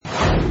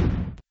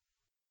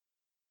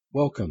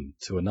Welcome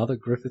to another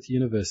Griffith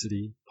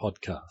University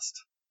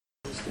podcast.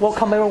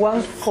 Welcome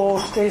everyone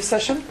for today's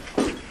session.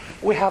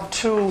 We have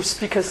two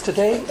speakers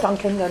today,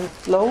 Duncan and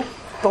Lo.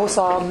 Both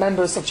are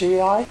members of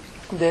GAI.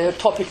 The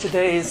topic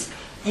today is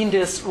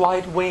India's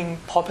right-wing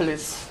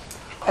populists.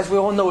 As we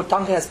all know,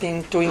 Duncan has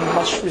been doing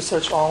much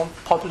research on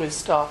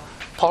populist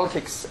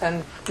politics,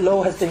 and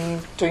Lo has been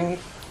doing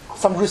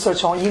some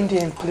research on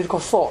Indian political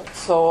thought.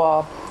 So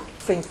I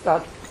think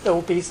that there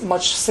will be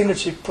much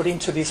synergy put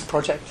into this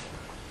project.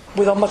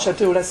 Without much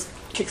ado, let's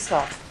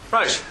kickstart.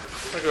 Right.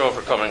 Thank you all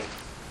for coming.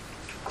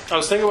 I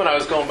was thinking when I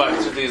was going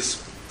back through these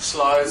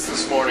slides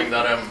this morning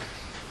that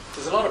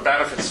there's a lot of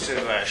benefits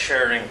to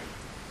sharing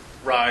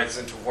rides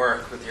into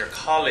work with your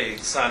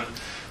colleagues, and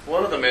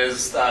one of them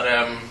is that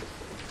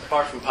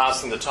apart from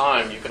passing the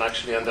time, you can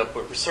actually end up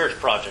with research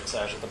projects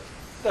out of them.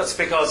 That's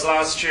because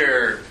last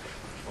year,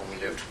 when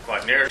we lived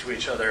quite near to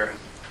each other,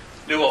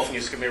 Lou often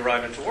used to give me a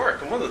ride into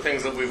work, and one of the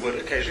things that we would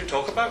occasionally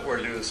talk about were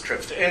Lou's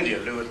trips to India.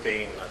 Lou had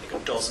been, I think,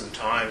 a dozen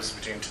times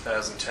between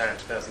 2010 and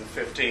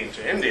 2015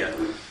 to India.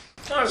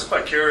 I was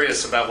quite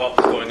curious about what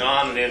was going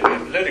on in India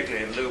politically,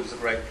 and Lou was a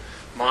great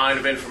mine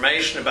of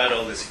information about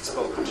all this. He'd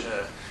spoken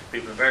to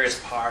people in various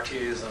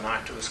parties and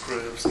activist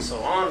groups and so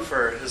on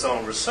for his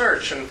own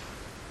research. And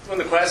one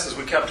of the questions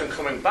we kept on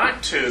coming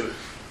back to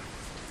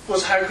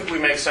was how could we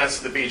make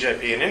sense of the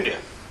BJP in India?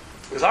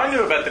 Because I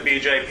knew about the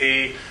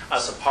BJP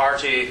as a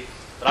party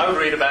that I would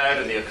read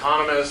about in The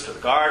Economist or The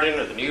Guardian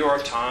or The New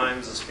York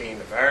Times as being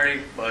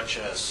very much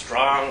a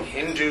strong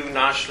Hindu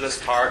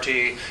nationalist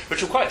party,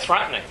 which was quite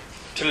threatening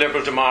to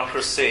liberal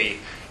democracy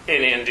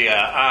in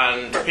India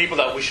and people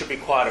that we should be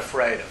quite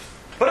afraid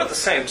of. But at the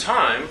same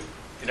time,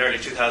 in early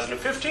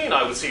 2015,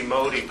 I would see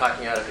Modi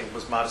packing out, I think it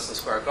was Madison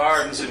Square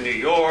Gardens in New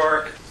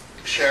York,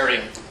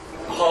 sharing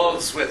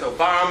hugs with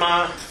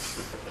Obama.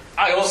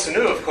 I also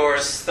knew, of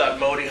course, that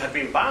Modi had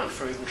been banned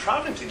from even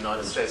travelling to the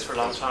United States for a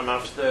long time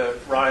after the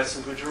riots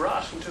in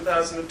Gujarat in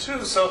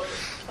 2002. So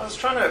I was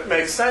trying to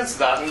make sense of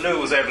that, and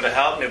Lou was able to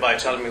help me by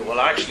telling me, well,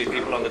 actually,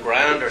 people on the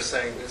ground are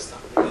saying this, that,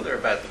 and the other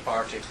about the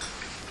party.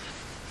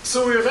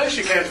 So we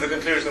eventually came to the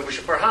conclusion that we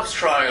should perhaps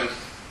try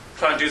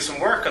and do some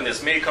work on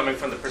this. Me coming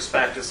from the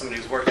perspective of somebody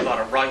who's worked a lot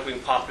of right-wing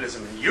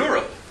populism in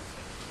Europe,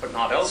 but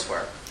not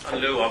elsewhere. And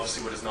Lou,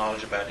 obviously, with his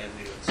knowledge about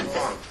India and so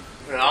on.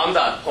 And on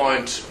that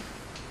point,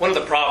 one of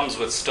the problems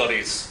with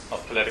studies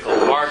of political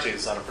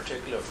parties, and in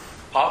particular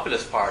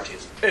populist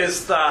parties,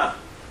 is that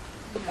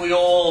we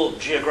all,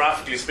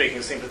 geographically speaking,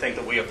 seem to think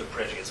that we have the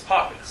prettiest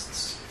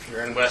populists. If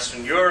you're in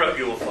Western Europe,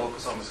 you will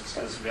focus almost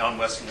exclusively on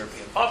Western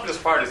European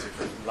populist parties. If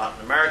you're in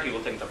Latin America, you will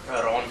think that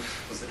Perón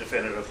was the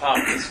definitive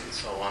populist, and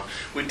so on.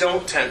 We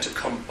don't tend to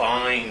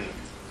combine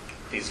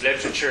these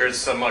literatures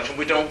so much, and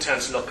we don't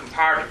tend to look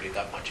comparatively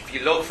that much. If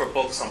you look for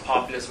books on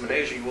populism in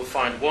Asia, you will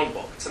find one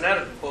book. It's an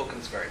edited book and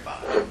it's very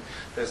bad.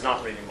 There's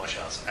not really much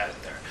else out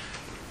there.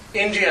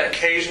 India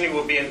occasionally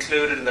will be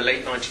included in the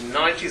late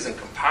 1990s in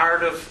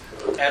comparative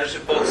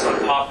edited books on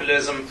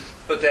populism,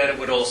 but then it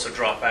would also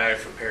drop out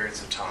for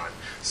periods of time.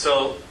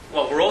 So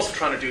what we're also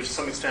trying to do to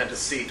some extent is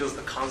see, does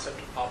the concept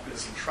of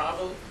populism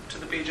travel to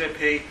the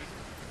BJP?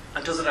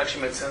 And does it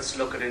actually make sense to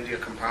look at India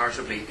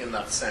comparatively in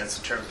that sense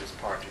in terms of its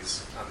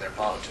parties and their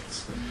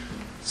politics?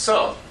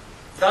 So,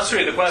 that's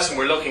really the question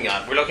we're looking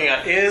at. We're looking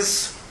at,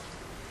 is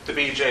the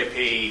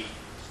BJP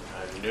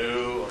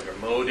new under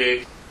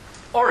Modi,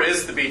 or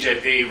is the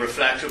BJP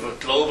reflective of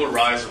global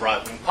rise of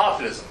right-wing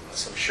populism?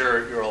 As I'm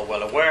sure you're all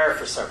well aware,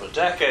 for several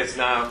decades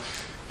now,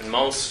 in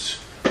most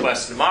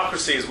Western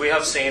democracies, we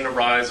have seen a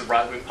rise of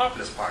right-wing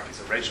populist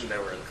parties. Originally, they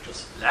were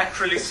just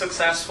electorally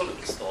successful. It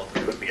was thought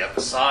that it would be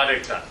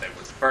episodic, that they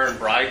would burn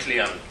brightly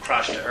and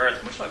crash to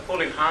earth, much like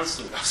Pauline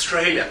Hanson in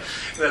Australia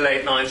in the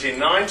late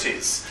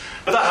 1990s.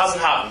 But that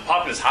hasn't happened.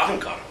 Populists haven't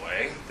gone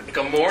away. They've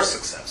become more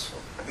successful.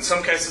 In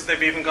some cases,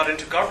 they've even got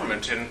into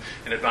government in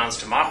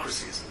advanced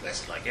democracies, in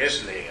places like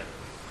Italy and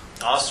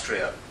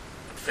Austria,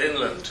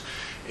 Finland,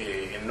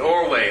 in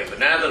Norway and the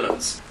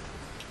Netherlands.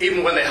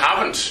 Even when they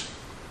haven't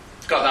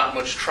got that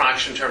much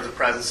traction in terms of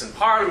presence in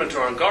Parliament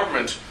or in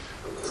government,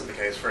 as in the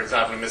case, for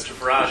example, of Mr.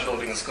 Farage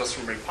holding his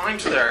customary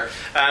pint there,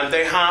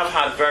 they have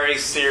had very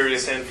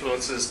serious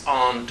influences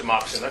on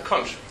democracy in their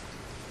country.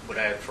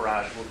 Without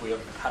Farage, would we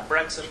have had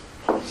Brexit?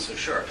 I'm not so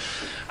sure.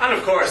 And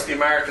of course, the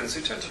Americans,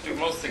 who tend to do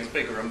most things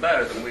bigger and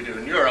better than we do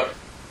in Europe,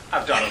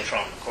 have Donald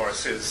Trump, of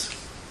course, who's,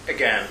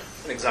 again,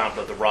 an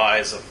example of the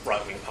rise of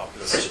right-wing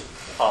populist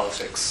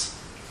politics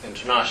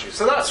internationally.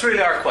 So that's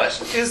really our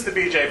question. Is the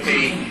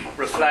BJP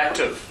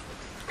reflective?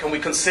 Can we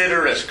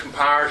consider it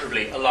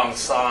comparatively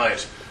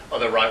alongside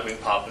other right-wing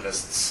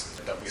populists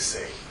that we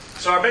see?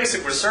 So our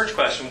basic research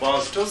question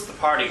was, does the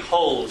party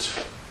hold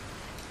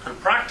and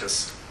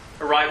practice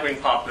a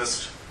right-wing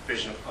populist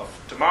vision of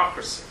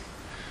democracy?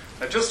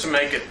 Now, just to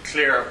make it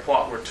clear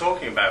what we're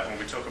talking about when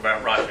we talk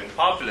about right-wing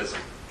populism,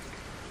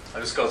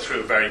 I'll just go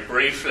through very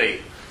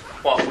briefly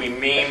what we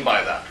mean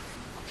by that.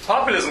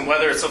 Populism,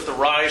 whether it's of the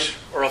right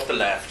or of the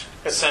left,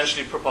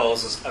 essentially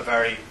proposes a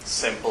very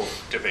simple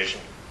division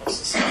of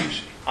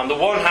society. On the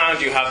one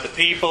hand, you have the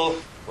people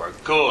who are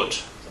good,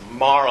 the the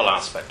moral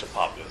aspect of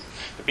populism.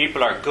 The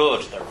people are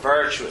good, they're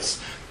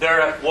virtuous,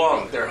 they're at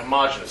one, they're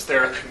homogenous,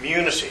 they're a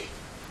community.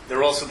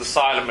 They're also the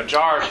silent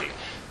majority.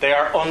 They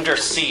are under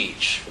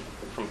siege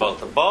from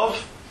both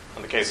above,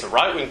 in the case of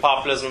right-wing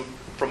populism,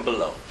 from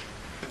below.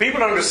 The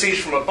people are under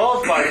siege from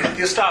above by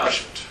the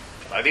establishment,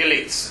 by the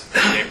elites,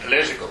 the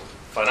political,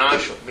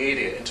 financial,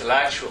 media,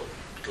 intellectual,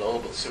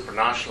 global,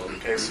 supranational, in the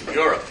case of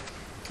Europe.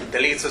 The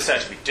elites are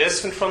said to be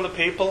distant from the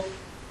people.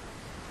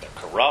 They're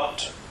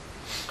corrupt,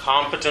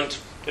 competent.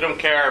 They don't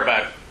care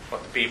about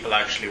what the people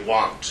actually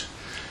want.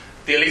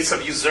 The elites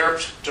have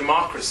usurped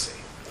democracy.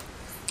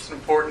 It's an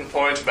important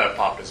point about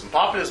populism.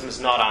 Populism is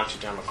not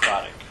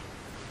anti-democratic.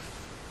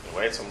 In a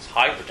way, it's almost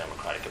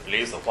hyper-democratic. It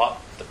believes that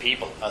what the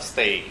people, as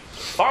they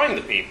define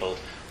the people,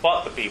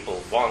 what the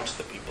people want,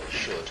 the people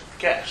should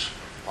get.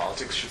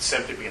 Politics should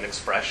simply be an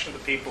expression of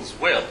the people's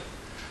will.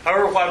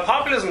 However, while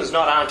populism is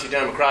not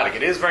anti-democratic,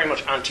 it is very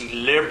much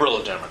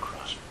anti-liberal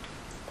democratic.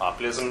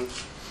 Populism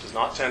does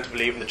not tend to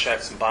believe in the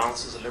checks and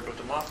balances of liberal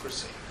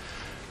democracy.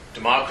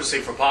 Democracy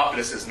for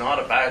populists is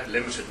not about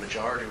limited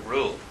majority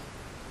rule.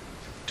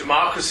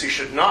 Democracy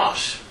should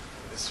not,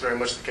 this is very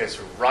much the case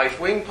for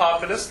right-wing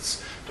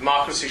populists,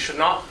 democracy should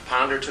not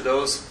pander to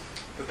those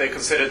that they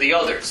consider the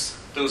others,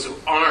 those who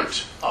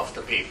aren't of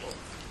the people.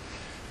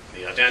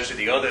 The identity of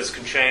the others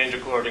can change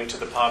according to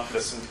the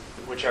populists in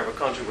whichever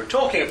country we're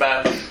talking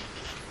about.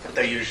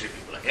 They're usually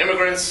people like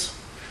immigrants,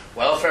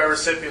 welfare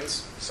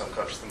recipients, in some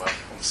countries they might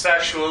be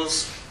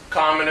homosexuals,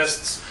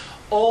 communists,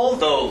 all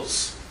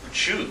those who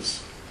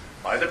choose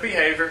by their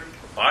behaviour,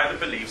 or by their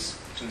beliefs,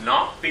 to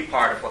not be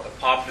part of what the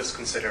populists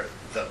consider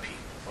the people.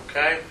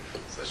 Okay?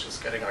 So that's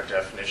just getting our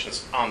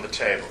definitions on the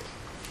table.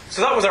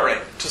 So that was our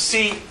aim, to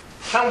see,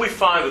 can we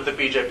find that the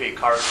BJP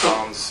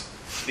corresponds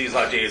to these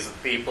ideas of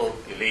the people,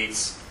 the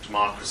elites,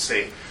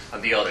 democracy,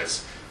 and the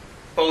others,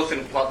 both in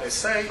what they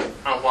say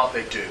and what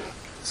they do.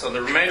 So in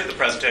the remainder of the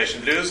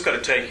presentation, Lou's going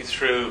to take you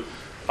through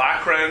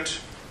background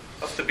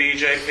of the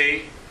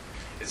BJP,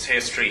 its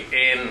history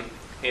in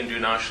Hindu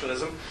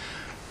nationalism.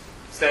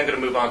 He's then going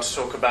to move on to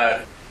talk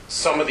about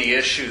some of the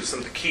issues, some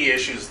of the key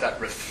issues that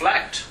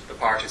reflect the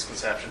party's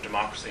conception of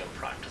democracy and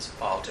practice of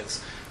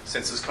politics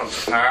since it's come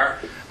to power.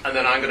 And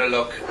then I'm going to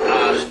look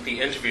at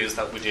the interviews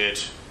that we did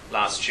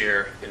last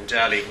year in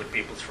Delhi with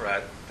people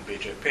throughout the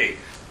BJP.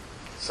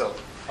 So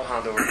I'll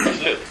hand over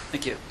to Lou.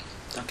 Thank you,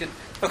 Duncan.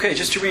 Okay,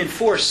 just to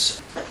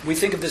reinforce, we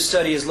think of this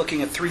study as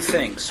looking at three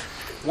things.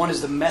 One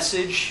is the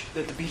message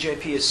that the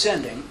BJP is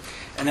sending,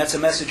 and that's a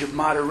message of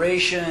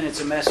moderation,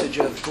 it's a message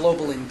of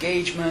global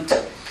engagement,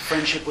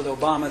 friendship with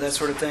Obama, that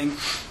sort of thing,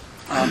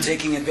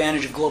 taking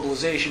advantage of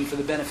globalization for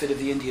the benefit of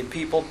the Indian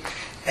people.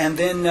 And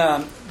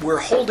then we're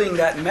holding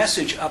that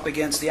message up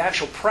against the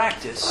actual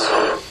practice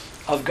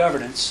of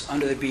governance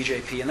under the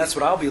BJP, and that's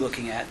what I'll be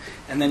looking at.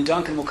 And then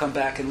Duncan will come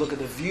back and look at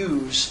the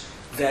views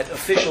that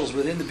officials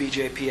within the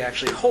BJP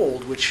actually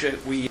hold, which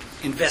we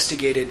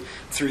investigated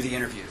through the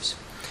interviews.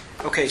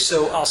 Okay,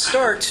 so I'll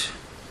start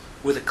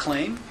with a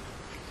claim.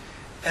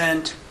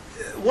 And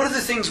one of the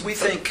things we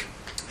think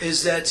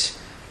is that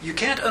you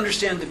can't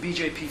understand the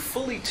BJP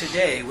fully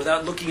today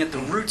without looking at the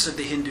roots of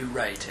the Hindu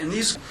right. And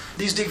these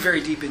dig very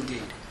deep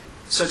indeed.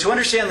 So to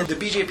understand the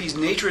BJP's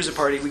nature as a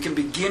party, we can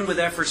begin with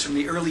efforts from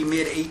the early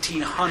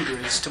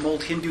mid-1800s to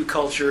mold Hindu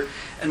culture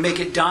and make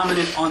it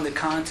dominant on the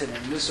continent.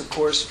 And this, of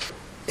course,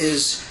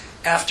 is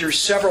after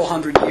several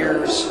hundred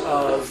years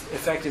of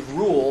effective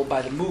rule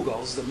by the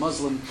Mughals, the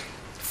Muslim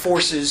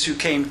forces who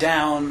came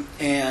down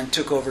and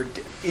took over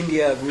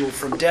India, ruled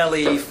from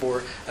Delhi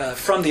from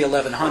the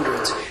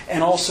 1100s,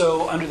 and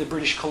also under the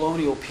British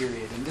colonial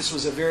period. And this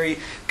was a very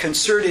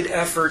concerted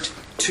effort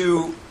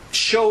to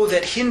show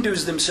that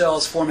Hindus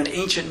themselves form an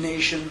ancient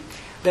nation,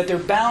 that they're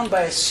bound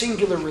by a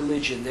singular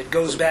religion that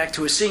goes back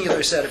to a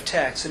singular set of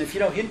texts. And if you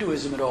know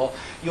Hinduism at all,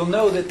 you'll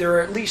know that there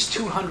are at least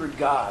 200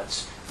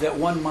 gods that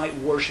one might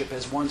worship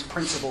as one's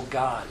principal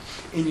god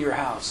in your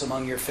house,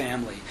 among your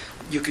family.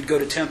 You could go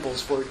to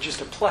temples for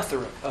just a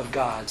plethora of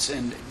gods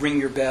and ring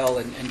your bell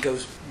and go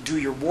do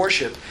your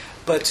worship.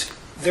 But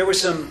there were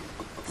some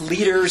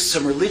leaders,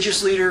 some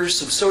religious leaders,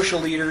 some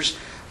social leaders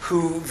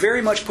who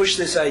very much pushed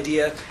this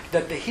idea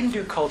that the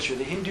Hindu culture,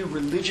 the Hindu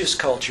religious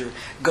culture,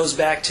 goes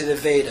back to the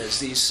Vedas,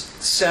 these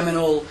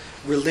seminal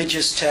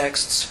religious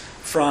texts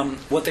from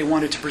what they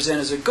wanted to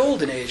present as a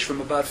golden age, from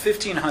about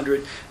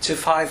 1500 to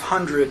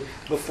 500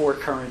 before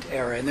current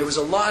era. And there was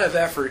a lot of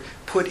effort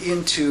put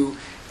into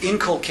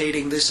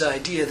inculcating this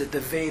idea that the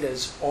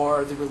Vedas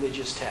are the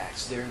religious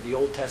texts. They're the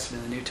Old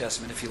Testament and the New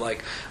Testament, if you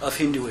like, of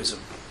Hinduism.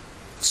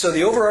 So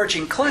the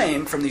overarching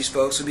claim from these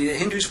folks would be that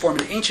Hindus form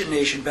an ancient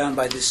nation bound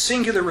by this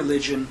singular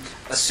religion,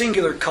 a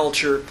singular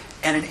culture,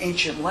 and an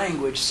ancient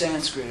language,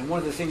 Sanskrit. And one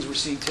of the things we're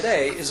seeing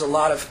today is a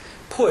lot of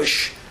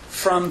push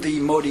from the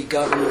Modi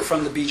government,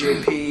 from the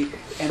BJP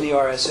and the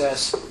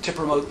RSS to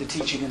promote the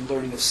teaching and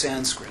learning of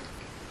Sanskrit.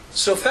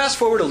 So fast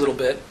forward a little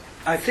bit,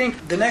 I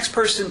think the next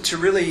person to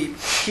really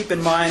keep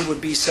in mind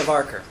would be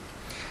Savarkar.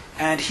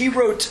 And he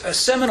wrote a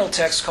seminal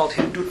text called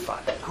Hindutva,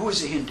 Who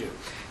is a Hindu?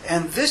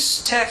 And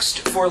this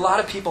text, for a lot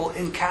of people,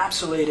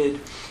 encapsulated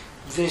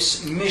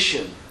this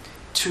mission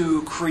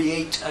to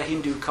create a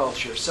Hindu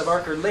culture.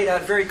 Savarkar laid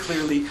out very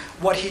clearly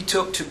what he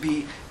took to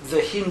be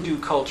the Hindu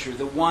culture,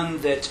 the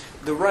one that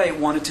the right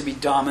wanted to be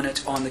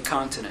dominant on the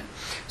continent.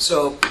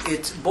 So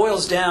it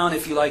boils down,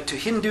 if you like, to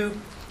Hindu,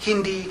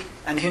 Hindi,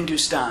 and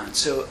Hindustan.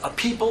 So a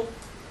people,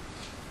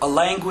 a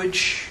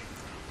language,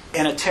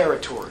 and a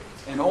territory.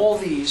 And all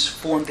these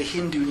form the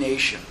Hindu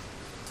nation.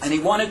 And he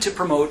wanted to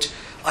promote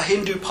a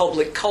Hindu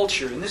public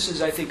culture. And this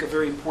is, I think, a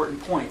very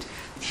important point.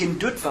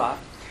 Hindutva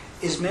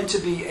is meant to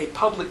be a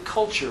public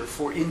culture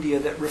for India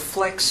that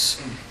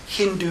reflects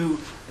Hindu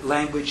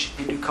language,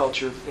 Hindu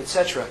culture,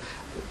 etc.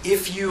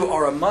 If you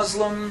are a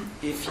Muslim,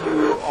 if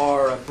you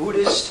are a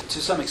Buddhist to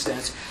some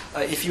extent,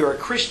 if you're a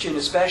Christian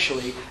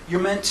especially, you're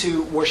meant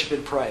to worship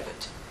in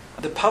private.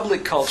 The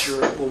public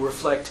culture will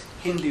reflect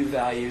Hindu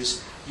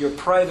values. Your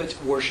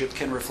private worship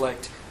can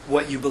reflect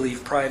what you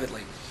believe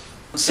privately.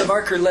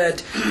 Savarkar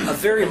led a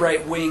very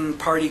right-wing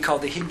party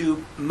called the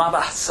Hindu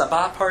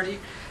Mahasabha Party,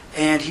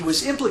 and he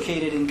was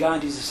implicated in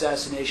Gandhi's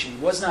assassination. He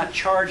was not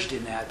charged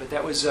in that, but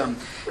that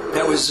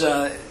was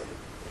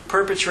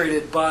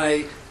perpetrated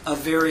by a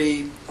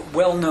very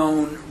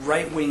well-known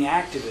right-wing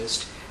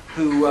activist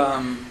who,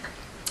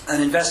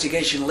 an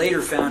investigation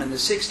later found in the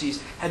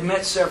 60s, had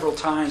met several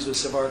times with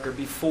Savarkar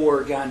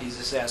before Gandhi's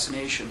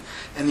assassination.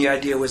 And the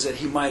idea was that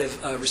he might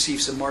have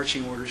received some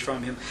marching orders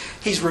from him.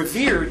 He's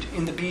revered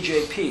in the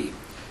BJP.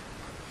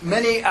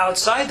 Many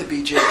outside the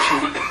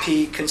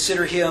BJP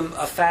consider him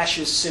a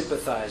fascist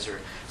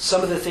sympathizer.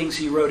 Some of the things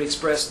he wrote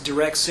expressed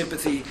direct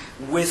sympathy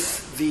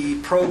with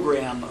the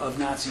program of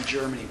Nazi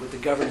Germany, with the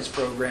governance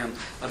program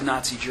of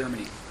Nazi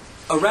Germany.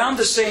 Around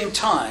the same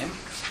time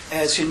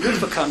as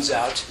Hindutva comes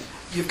out,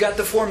 you've got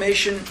the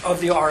formation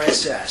of the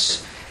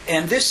RSS.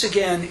 And this,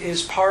 again,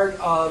 is part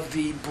of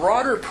the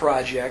broader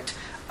project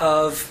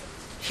of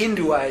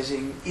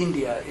Hinduizing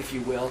India, if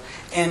you will,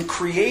 and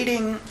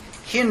creating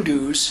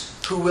Hindus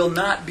who will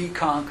not be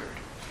conquered,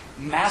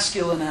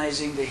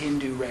 masculinizing the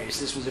Hindu race.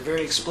 This was a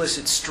very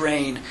explicit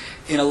strain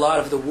in a lot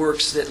of the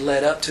works that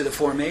led up to the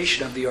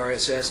formation of the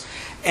RSS.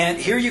 And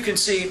here you can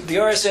see the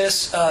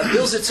RSS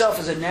bills itself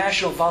as a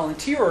national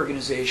volunteer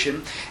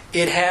organization.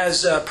 It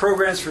has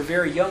programs for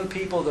very young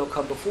people. They'll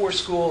come before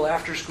school,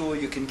 after school.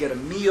 You can get a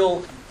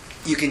meal.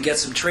 You can get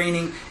some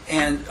training.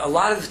 And a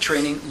lot of the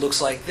training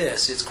looks like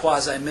this. It's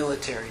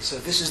quasi-military. So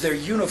this is their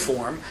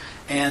uniform.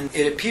 And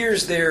it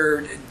appears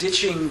they're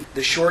ditching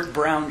the short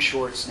brown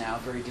shorts now.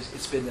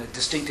 It's been a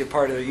distinctive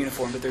part of their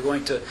uniform, but they're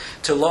going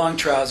to long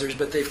trousers.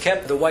 But they've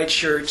kept the white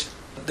shirt,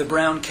 the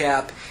brown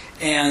cap,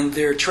 and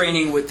they're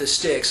training with the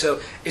stick. So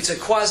it's a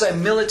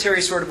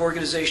quasi-military sort of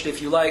organization, if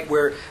you like,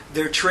 where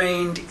they're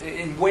trained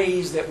in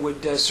ways that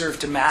would serve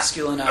to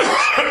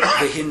masculinize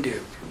the Hindu.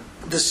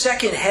 The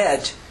second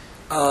head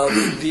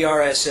of the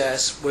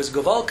RSS was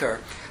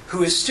Govalkar,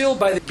 who is still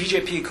by the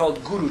BJP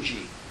called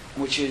Guruji,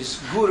 which is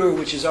Guru,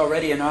 which is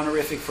already an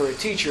honorific for a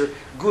teacher,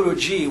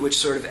 Guruji, which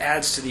sort of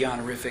adds to the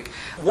honorific.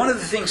 One of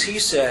the things he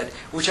said,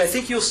 which I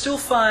think you'll still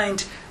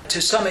find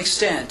to some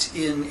extent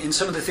in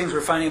some of the things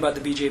we're finding about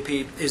the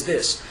BJP, is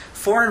this: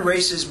 foreign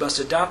races must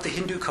adopt the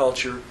Hindu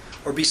culture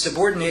or be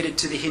subordinated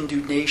to the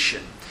Hindu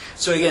nation.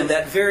 So again,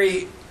 that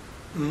very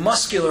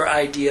muscular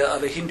idea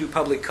of a Hindu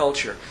public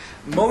culture.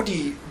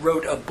 Modi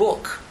wrote a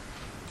book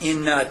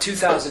in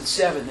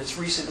 2007 that's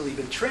recently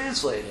been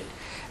translated.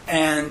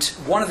 And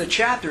one of the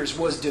chapters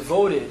was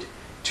devoted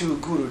to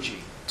Guruji,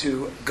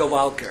 to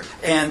Govalkar.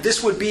 And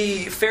this would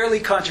be fairly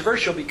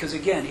controversial because,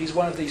 again, he's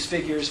one of these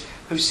figures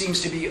who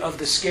seems to be of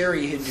the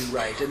scary Hindu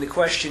right. And the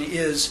question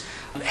is,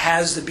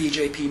 has the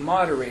BJP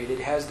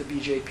moderated? Has the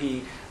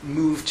BJP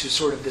moved to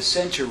sort of the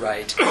center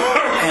right?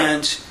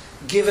 And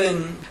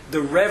given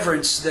the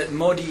reverence that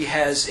Modi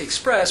has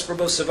expressed, for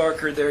both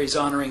Savarkar, there he's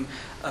honoring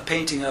a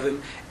painting of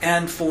him,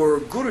 and for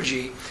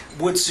Guruji,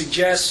 would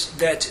suggest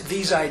that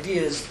these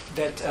ideas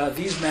that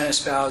these men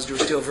espoused are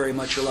still very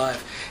much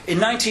alive. In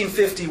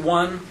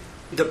 1951,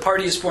 the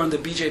party is formed, the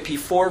BJP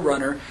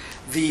forerunner,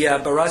 the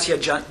Bharatiya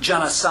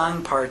Jana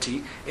Sangh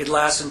Party. It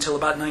lasts until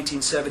about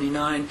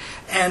 1979.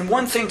 And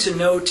one thing to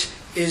note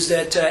is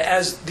that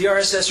as the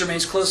RSS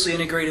remains closely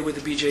integrated with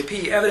the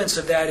BJP, evidence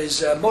of that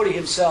is Modi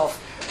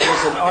himself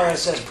was an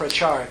RSS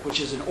pracharak, which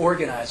is an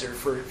organizer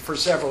for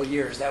several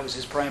years. That was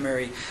his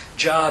primary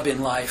job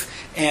in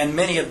life. And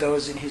many of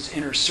those in his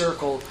inner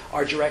circle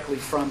are directly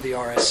from the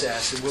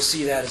RSS. And we'll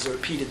see that as a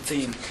repeated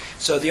theme.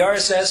 So the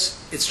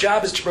RSS, its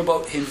job is to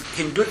promote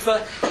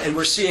Hindutva, and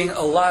we're seeing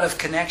a lot of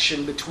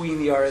connection between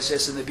the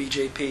RSS and the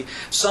BJP.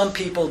 Some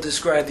people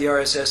describe the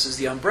RSS as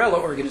the umbrella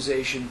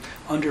organization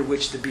under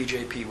which the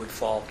BJP would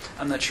fall.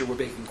 I'm not sure we're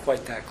making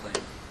quite that claim.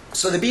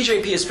 So the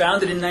BJP is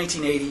founded in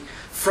 1980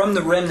 from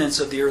the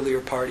remnants of the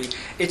earlier party.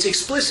 It's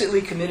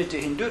explicitly committed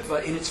to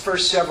Hindutva in its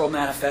first several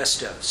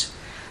manifestos.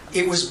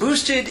 It was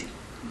boosted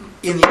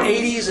in the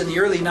 80s and the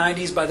early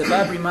 90s by the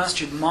Babri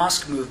Masjid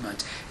mosque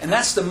movement. And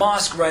that's the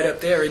mosque right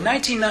up there. In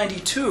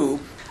 1992,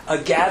 a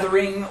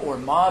gathering or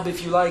mob,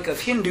 if you like,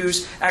 of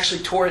Hindus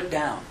actually tore it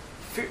down.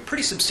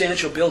 Pretty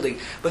substantial building.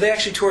 But they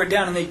actually tore it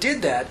down, and they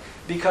did that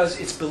because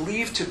it's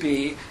believed to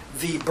be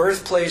the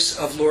birthplace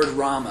of Lord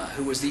Rama,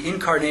 who was the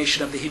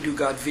incarnation of the Hindu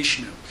god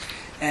Vishnu.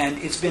 And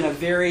it's been a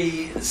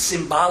very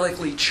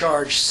symbolically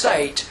charged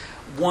site,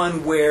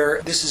 one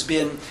where this has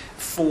been,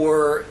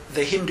 for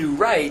the Hindu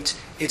right,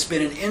 it's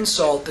been an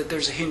insult that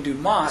there's a Hindu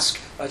mosque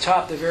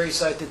atop the very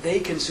site that they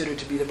consider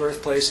to be the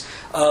birthplace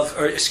of,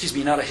 or excuse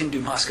me, not a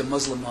Hindu mosque, a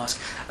Muslim mosque,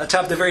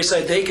 atop the very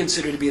site they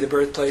consider to be the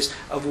birthplace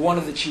of one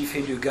of the chief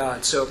Hindu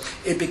gods. So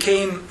it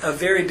became a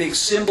very big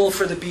symbol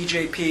for the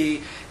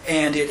BJP,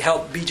 and it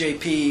helped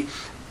BJP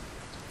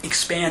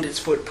expand its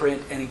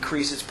footprint and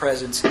increase its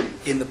presence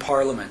in the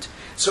parliament.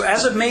 So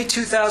as of May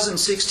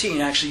 2016,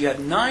 actually you have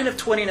 9 of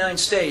 29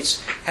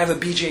 states have a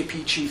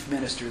BJP chief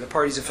minister. The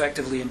party's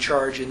effectively in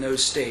charge in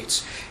those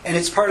states. And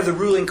it's part of the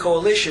ruling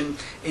coalition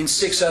in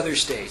 6 other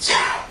states.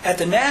 At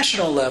the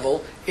national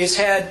level, it's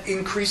had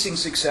increasing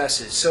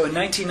successes. So in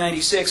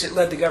 1996, it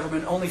led the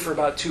government only for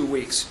about 2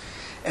 weeks.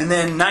 And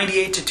then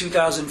 98 to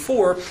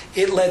 2004,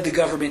 it led the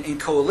government in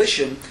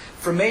coalition.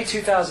 From May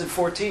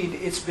 2014,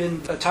 it's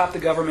been atop the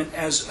government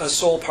as a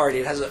sole party.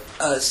 It has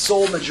a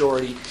sole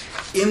majority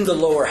in the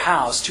lower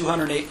house,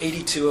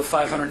 282 of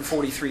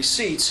 543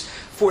 seats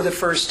for the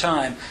first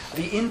time.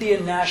 The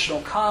Indian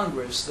National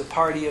Congress, the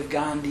party of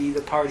Gandhi,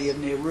 the party of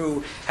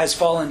Nehru, has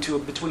fallen to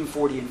between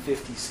 40 and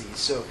 50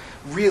 seats. So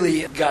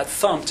really got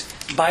thumped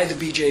by the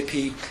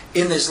BJP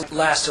in this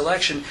last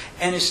election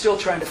and is still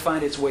trying to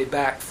find its way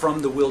back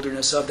from the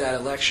wilderness of that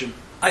election.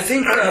 I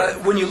think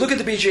when you look at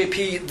the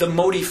BJP, the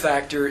Modi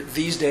factor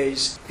these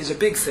days is a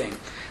big thing.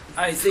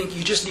 I think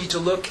you just need to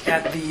look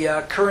at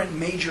the current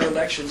major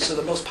elections. So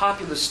the most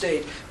populous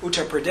state,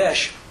 Uttar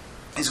Pradesh,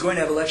 is going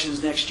to have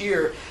elections next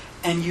year,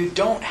 and you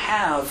don't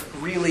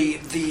have really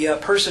the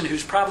person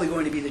who's probably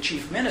going to be the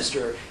chief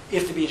minister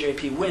if the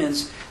BJP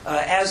wins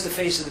as the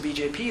face of the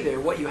BJP there.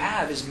 What you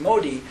have is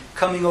Modi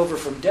coming over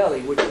from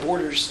Delhi, which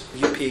borders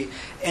UP,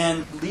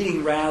 and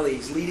leading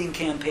rallies, leading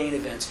campaign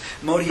events.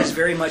 Modi has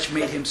very much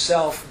made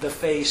himself the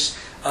face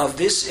of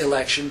this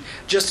election,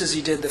 just as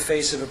he did the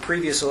face of a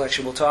previous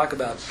election we'll talk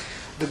about.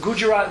 The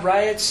Gujarat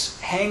riots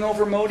hang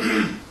over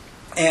Modi,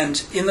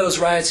 and in those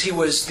riots he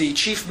was the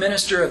chief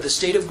minister of the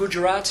state of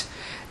Gujarat.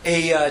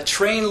 A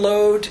train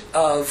load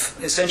of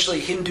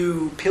essentially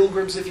Hindu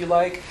pilgrims, if you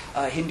like,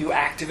 Hindu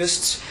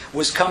activists,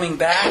 was coming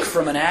back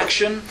from an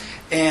action,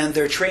 and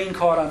their train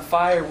caught on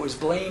fire. It was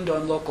blamed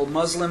on local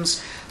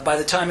Muslims. By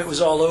the time it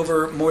was all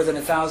over, more than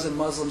 1,000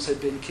 Muslims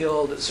had been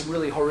killed. Some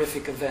really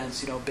horrific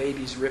events,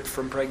 babies ripped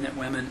from pregnant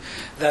women,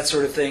 that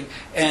sort of thing.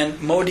 And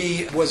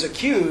Modi was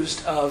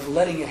accused of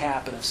letting it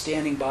happen, of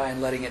standing by and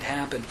letting it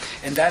happen.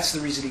 And that's the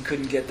reason he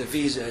couldn't get the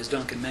visa, as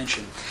Duncan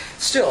mentioned.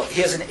 Still,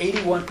 he has an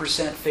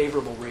 81%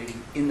 favorable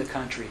rating in the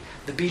country.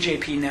 The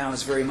BJP now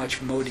is very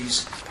much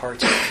Modi's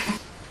party.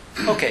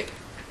 Okay.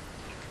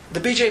 The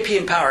BJP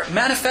in power.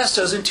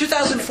 Manifestos. In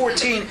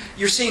 2014,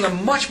 you're seeing a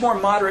much more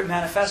moderate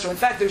manifesto. In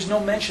fact, there's no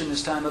mention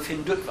this time of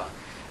Hindutva.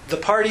 The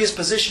party is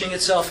positioning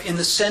itself in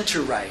the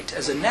center-right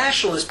as a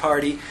nationalist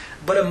party,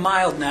 but a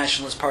mild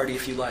nationalist party,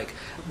 if you like.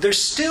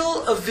 There's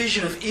still a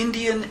vision of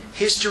Indian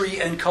history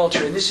and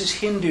culture, and this is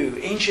Hindu,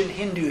 ancient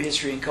Hindu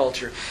history and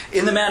culture.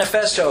 In the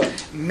manifesto,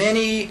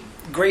 many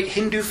great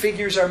Hindu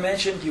figures are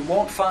mentioned. You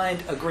won't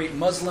find a great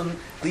Muslim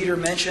leader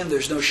mentioned.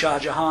 There's no Shah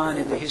Jahan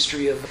in the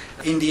history of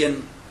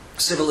Indian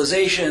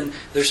civilization.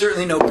 There's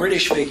certainly no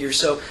British figure.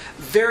 So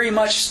very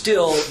much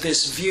still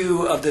this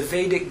view of the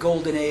Vedic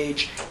Golden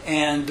Age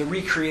and the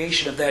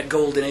recreation of that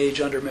Golden Age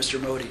under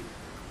Mr. Modi.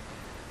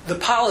 The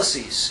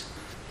policies.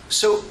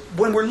 So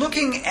when we're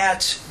looking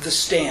at the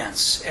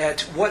stance,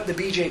 at what the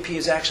BJP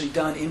has actually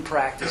done in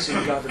practice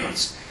in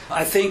governance,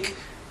 I think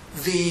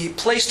the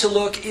place to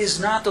look is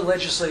not the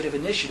legislative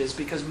initiatives,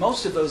 because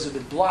most of those have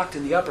been blocked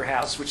in the upper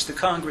house, which the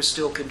Congress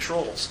still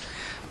controls.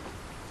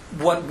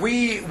 What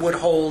we would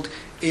hold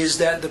is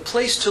that the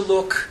place to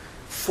look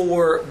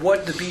for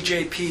what the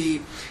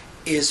BJP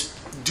is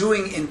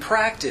doing in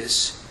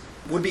practice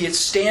would be its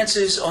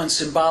stances on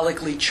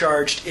symbolically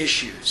charged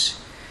issues.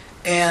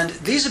 And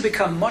these have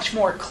become much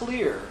more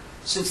clear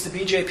since the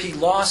BJP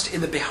lost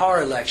in the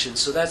Bihar election.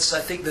 So that's,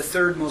 I think, the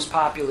 3rd most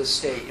populous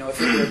state.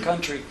 If it were a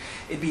country,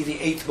 it'd be the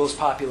 8th most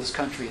populous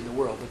country in the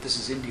world. But this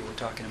is India we're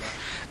talking about.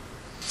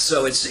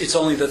 So it's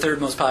only the 3rd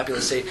most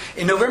populous state.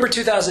 In November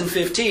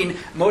 2015,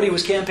 Modi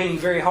was campaigning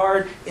very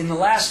hard. In the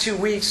last 2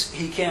 weeks,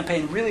 he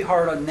campaigned really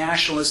hard on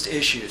nationalist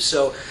issues.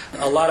 So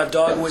a lot of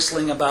dog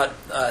whistling about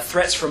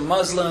threats from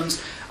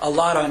Muslims, a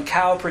lot on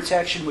cow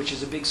protection, which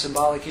is a big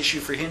symbolic issue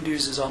for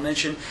Hindus, as I'll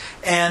mention.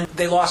 And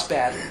they lost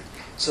badly.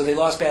 So they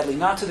lost badly,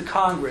 not to the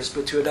Congress,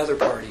 but to another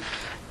party.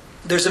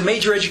 There's a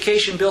major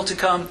education bill to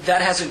come.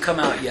 That hasn't come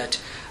out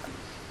yet.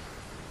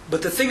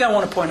 But the thing I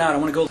want to point out, I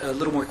want to go a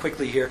little more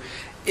quickly here,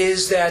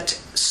 is that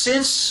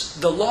since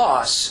the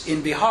loss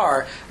in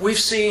Bihar, we've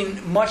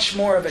seen much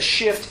more of a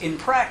shift in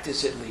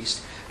practice, at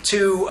least,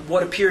 to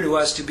what appear to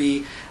us to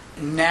be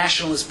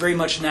nationalist, very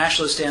much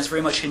nationalist stance,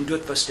 very much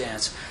Hindutva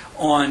stance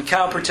on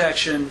cow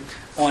protection,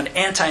 on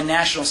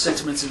anti-national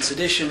sentiments and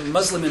sedition,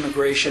 Muslim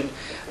immigration.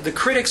 The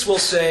critics will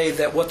say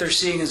that what they're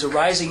seeing is a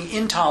rising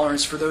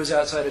intolerance for those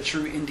outside of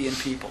true Indian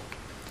people.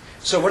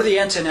 So what are the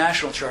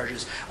anti-national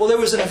charges? Well, there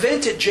was an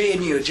event at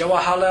JNU,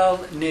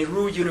 Jawaharlal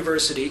Nehru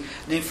University,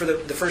 named for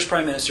the first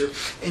prime minister,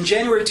 in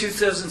January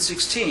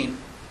 2016,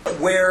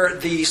 where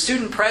the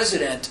student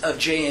president of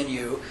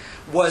JNU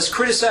was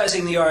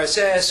criticizing the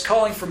RSS,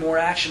 calling for more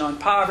action on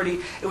poverty.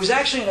 It was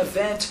actually an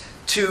event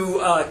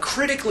to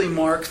critically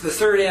mark the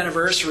third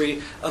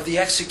anniversary of the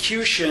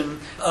execution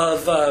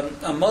of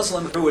a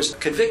Muslim who was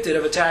convicted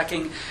of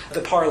attacking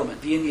the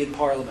parliament, the Indian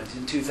parliament,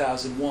 in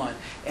 2001.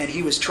 And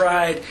he was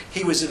tried,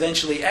 he was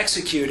eventually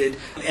executed,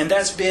 and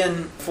that's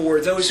been, for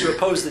those who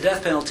oppose the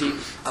death penalty,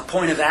 a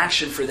point of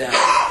action for them.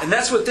 And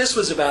that's what this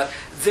was about.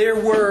 There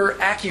were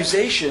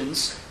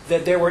accusations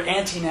that there were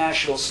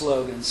anti-national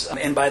slogans.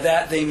 And by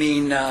that they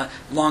mean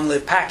long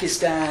live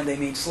Pakistan, they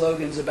mean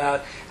slogans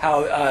about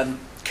how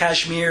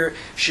Kashmir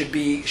should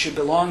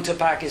belong to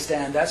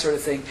Pakistan, that sort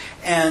of thing.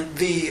 And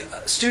the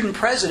student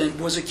president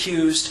was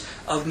accused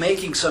of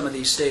making some of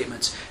these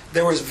statements.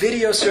 There was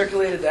video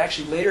circulated that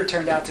actually later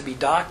turned out to be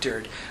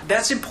doctored.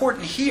 That's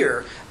important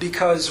here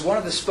because one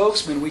of the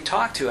spokesmen we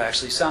talked to,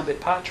 actually,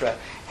 Sambit Patra,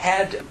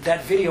 had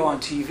that video on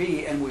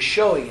TV and was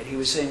showing it. He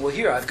was saying, well,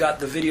 here, I've got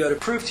the video to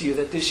prove to you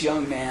that this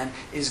young man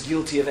is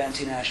guilty of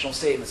anti-national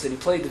statements. And he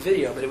played the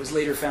video, but it was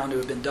later found to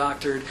have been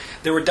doctored.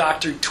 There were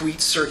doctored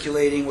tweets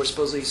circulating, were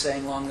supposedly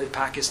saying, long live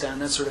Pakistan,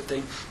 that sort of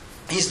thing.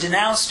 He's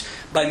denounced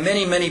by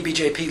many, many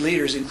BJP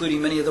leaders,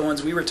 including many of the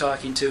ones we were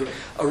talking to,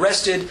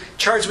 arrested,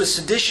 charged with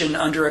sedition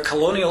under a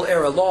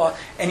colonial-era law,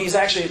 and he's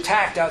actually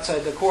attacked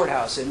outside the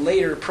courthouse. And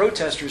later,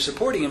 protesters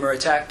supporting him are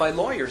attacked by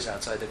lawyers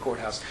outside the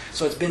courthouse.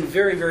 So it's been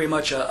very, very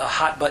much a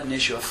hot-button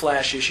issue, a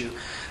flash issue.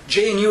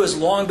 JNU has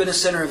long been a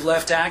center of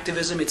left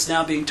activism. It's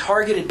now being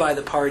targeted by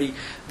the party.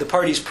 The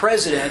party's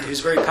president, who's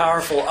very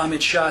powerful,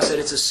 Amit Shah, said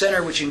it's a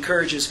center which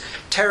encourages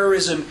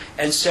terrorism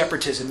and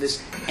separatism,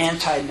 this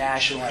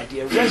anti-national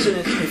idea,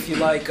 resonant, if you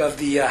like, of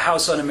the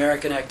House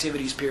Un-American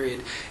Activities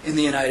period in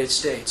the United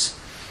States.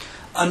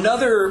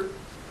 Another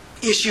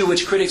issue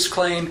which critics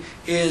claim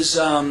is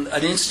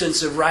an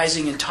instance of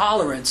rising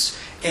intolerance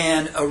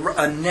and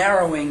a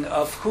narrowing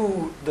of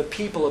who the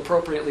people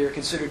appropriately are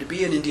considered to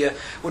be in India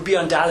would be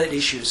on Dalit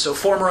issues. So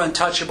former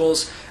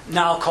untouchables,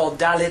 now called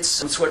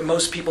Dalits, that's what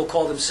most people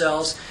call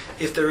themselves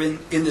if they're in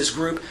this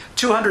group.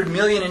 200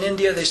 million in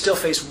India, they still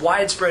face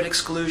widespread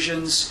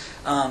exclusions,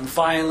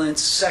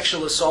 violence,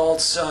 sexual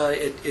assaults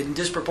in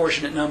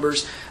disproportionate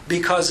numbers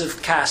because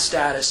of caste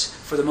status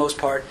for the most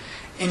part.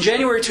 In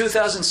January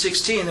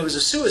 2016, there was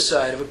a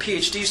suicide of a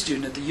PhD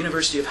student at the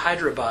University of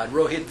Hyderabad,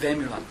 Rohit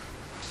Vemula.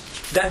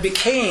 That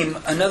became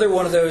another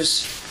one of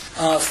those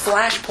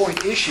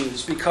flashpoint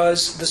issues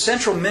because the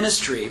central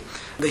ministry,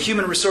 the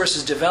Human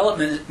Resources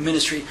Development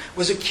Ministry,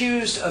 was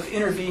accused of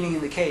intervening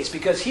in the case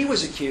because he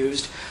was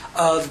accused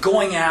of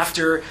going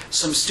after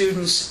some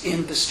students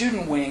in the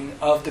student wing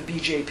of the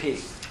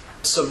BJP,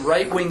 some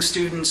right-wing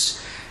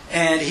students,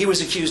 and he was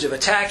accused of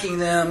attacking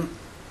them.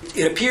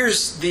 It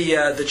appears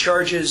the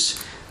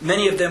charges,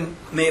 many of them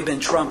may have been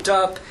trumped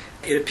up.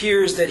 It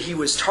appears that he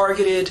was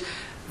targeted.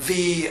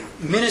 The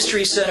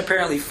ministry sent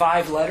apparently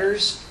 5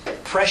 letters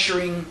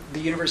pressuring the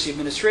university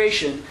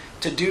administration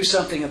to do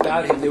something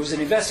about him. There was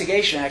an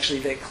investigation actually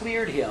that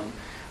cleared him,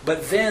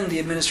 but then the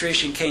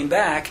administration came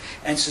back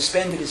and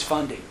suspended his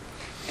funding.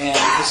 And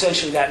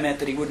essentially that meant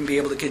that he wouldn't be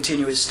able to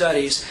continue his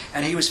studies,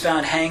 and he was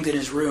found hanged in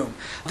his room.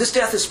 This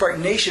death has sparked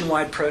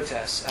nationwide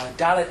protests,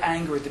 Dalit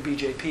anger at the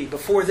BJP.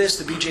 Before this,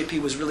 the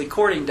BJP was really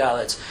courting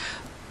Dalits.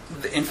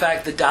 In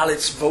fact, the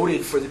Dalits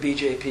voted for the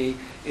BJP,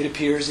 it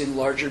appears, in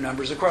larger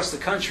numbers across the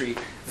country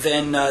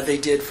than they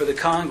did for the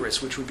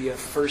Congress, which would be a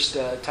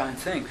first-time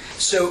thing.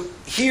 So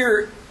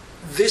here,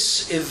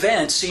 this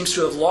event seems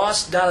to have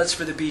lost Dalits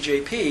for the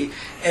BJP,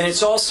 and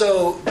it's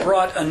also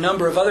brought a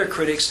number of other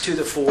critics to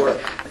the fore,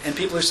 and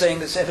people are saying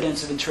this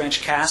evidence of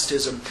entrenched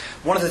casteism.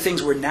 One of the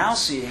things we're now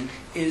seeing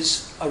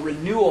is a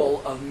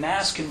renewal of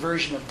mass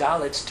conversion of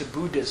Dalits to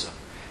Buddhism.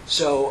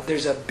 So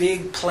there's a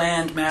big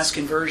planned mass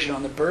conversion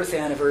on the birth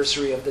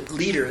anniversary of the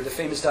leader, the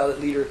famous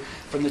Dalit leader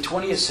from the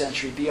 20th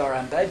century, B.R.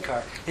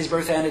 Ambedkar. His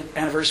birth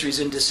anniversary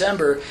is in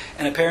December,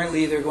 and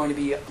apparently there are going to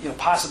be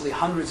possibly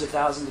hundreds of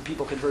thousands of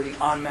people converting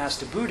en masse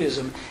to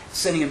Buddhism,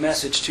 sending a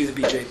message to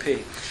the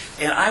BJP.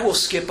 And I will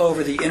skip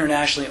over the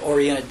internationally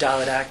oriented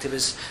Dalit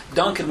activists.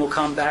 Duncan will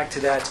come back to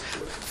that.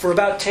 For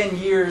about 10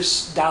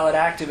 years, Dalit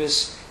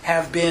activists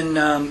have been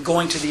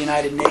going to the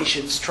United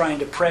Nations trying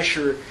to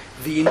pressure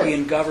the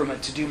Indian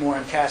government to do more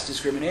on caste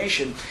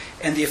discrimination.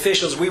 And the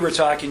officials we were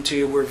talking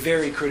to were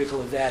very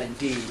critical of that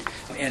indeed,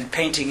 and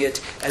painting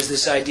it as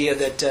this idea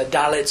that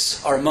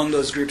Dalits are among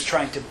those groups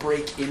trying to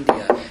break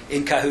India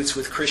in cahoots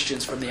with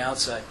Christians from the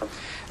outside.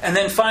 And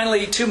then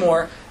finally, 2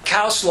 more.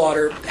 Cow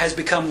slaughter has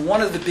become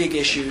one of the big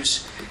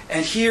issues.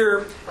 And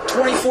here,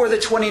 24 of the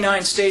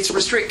 29 states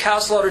restrict cow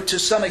slaughter to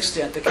some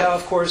extent. The cow,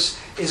 of course,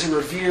 is a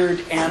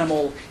revered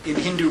animal in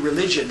Hindu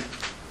religion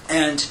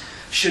and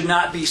should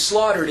not be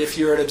slaughtered if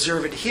you're an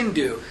observant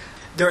Hindu.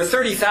 There are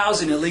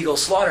 30,000 illegal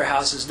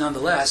slaughterhouses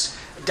nonetheless.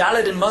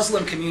 Dalit and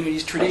Muslim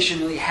communities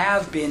traditionally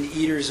have been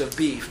eaters of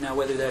beef. Now,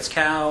 whether that's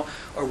cow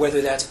or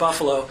whether that's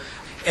buffalo.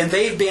 and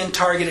they've been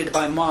targeted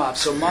by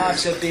mobs. So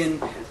mobs have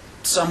been,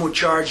 some would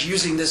charge,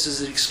 using this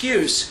as an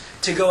excuse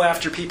to go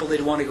after people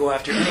they'd want to go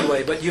after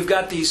anyway. But you've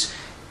got these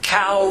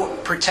cow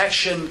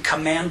protection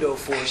commando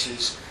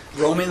forces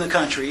roaming the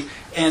country,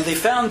 and they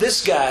found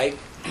this guy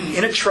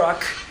in a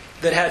truck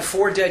that had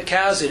 4 dead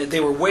cows in it. They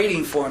were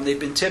waiting for him. They'd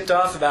been tipped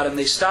off about him.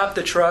 They stopped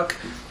the truck,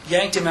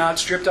 yanked him out,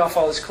 stripped off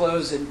all his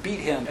clothes, and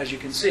beat him, as you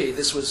can see.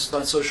 This was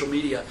on social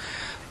media.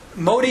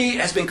 Modi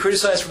has been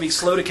criticized for being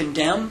slow to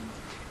condemn,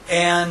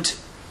 and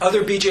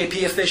other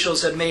BJP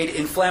officials have made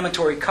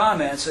inflammatory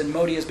comments, and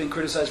Modi has been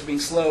criticized for being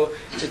slow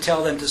to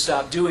tell them to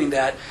stop doing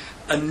that.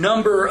 A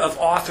number of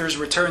authors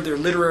returned their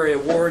literary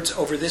awards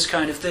over this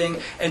kind of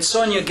thing, and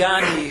Sonia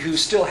Gandhi, who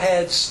still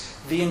heads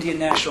the Indian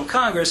National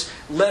Congress,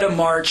 led a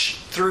march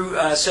through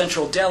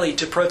central Delhi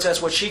to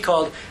protest what she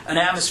called an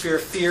atmosphere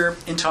of fear,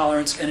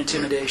 intolerance, and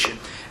intimidation.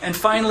 And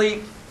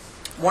finally,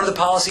 one of the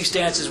policy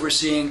stances we're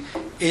seeing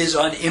is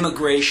on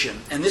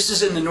immigration. And this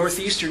is in the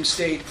northeastern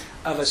state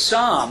of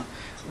Assam,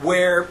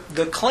 where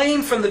the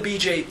claim from the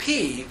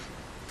BJP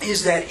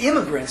is that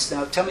immigrants,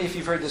 now tell me if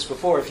you've heard this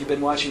before, if you've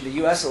been watching the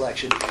U.S.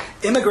 election,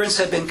 immigrants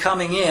have been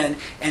coming in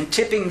and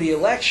tipping the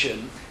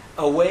election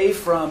away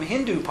from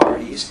Hindu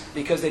parties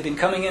because they've been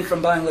coming in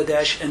from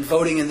Bangladesh and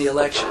voting in the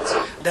elections.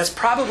 That's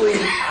probably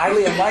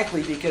highly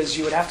unlikely because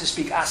you would have to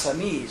speak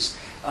Assamese,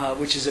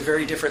 which is a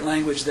very different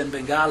language than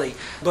Bengali.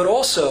 But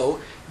also,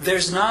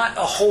 there's not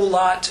a whole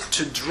lot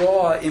to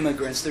draw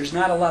immigrants. There's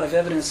not a lot of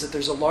evidence that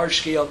there's a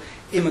large-scale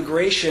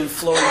immigration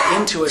flowing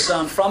into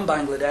Assam from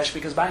Bangladesh,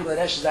 because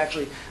Bangladesh is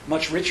actually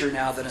much richer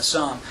now than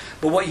Assam.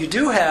 But what you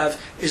do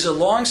have is a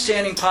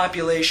long-standing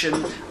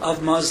population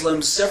of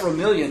Muslims, several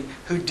million,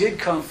 who did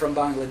come from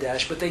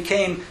Bangladesh, but they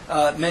came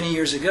many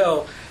years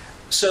ago.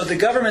 So the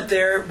government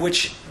there,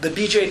 which the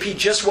BJP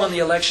just won the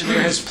election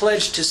there, has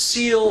pledged to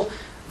seal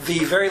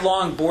the very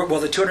long border,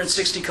 well, the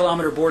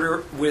 260-kilometer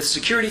border with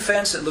security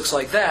fence, it looks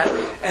like that,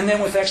 and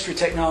then with extra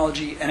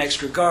technology and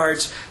extra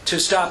guards to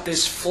stop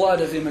this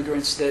flood of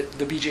immigrants that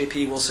the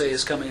BJP will say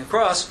is coming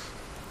across.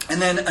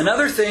 And then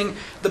another thing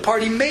the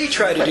party may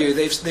try to do,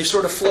 they've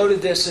sort of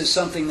floated this as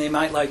something they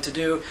might like to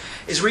do,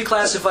 is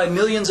reclassify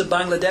millions of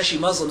Bangladeshi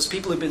Muslims,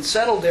 people who've been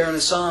settled there in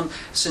Assam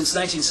since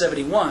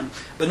 1971,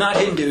 but not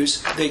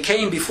Hindus. They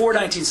came before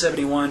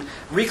 1971,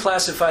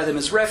 reclassify them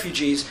as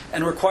refugees,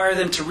 and require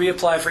them to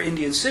reapply for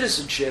Indian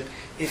citizenship.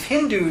 If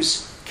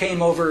Hindus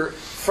came over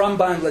from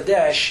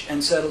Bangladesh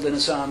and settled in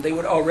Assam, they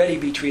would already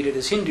be treated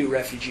as Hindu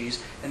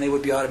refugees, and they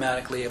would be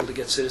automatically able to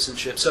get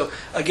citizenship. So,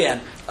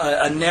 again,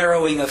 a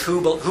narrowing of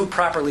who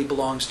properly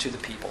belongs to the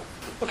people.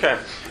 Okay.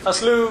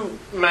 As Lou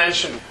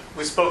mentioned,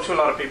 we spoke to a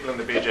lot of people in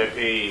the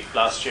BJP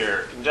last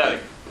year in Delhi.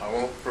 I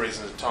won't, for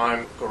reasons of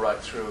time, go right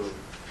through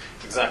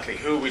exactly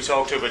who we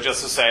talked to, but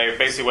just to say,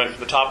 basically went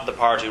from the top of the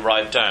party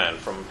right down,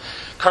 from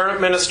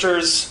current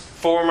ministers,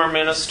 former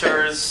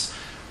ministers,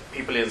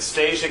 people in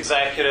state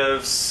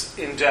executives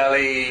in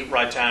Delhi,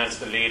 right down to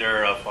the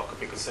leader of what could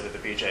be considered the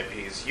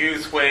BJP's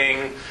youth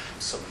wing,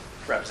 some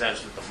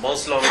representatives of the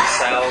Muslim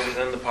cell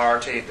within the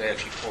party. They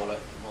actually call it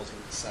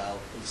Muslim cell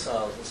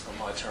themselves. That's not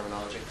my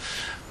terminology.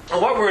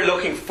 And what we were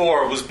looking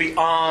for was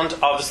beyond,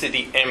 obviously,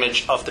 the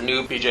image of the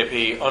new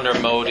BJP under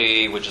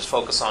Modi, which is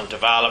focused on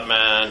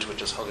development,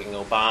 which is hugging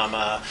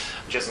Obama,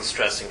 which isn't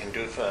stressing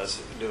Hindutva,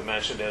 as Lou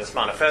mentioned in his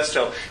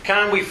manifesto.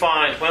 Can we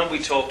find, when we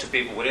talk to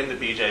people within the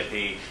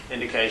BJP,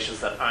 indications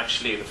that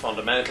actually the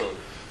fundamental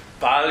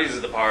values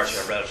of the party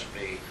are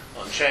relatively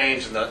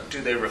unchanged, and that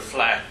do they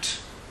reflect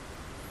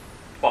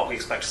what we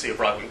expect to see of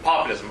right-wing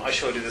populism? I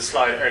showed you this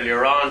slide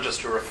earlier on just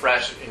to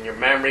refresh it in your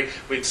memory.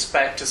 We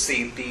expect to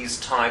see these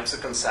types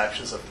of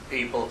conceptions of the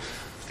people,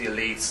 of the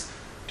elites,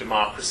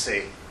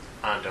 democracy,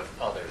 and of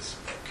others.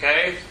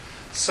 Okay?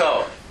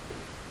 So,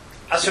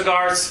 as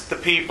regards the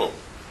people,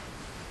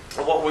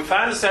 what we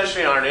found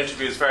essentially in our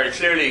interviews very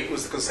clearly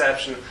was the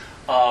conception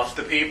of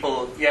the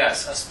people,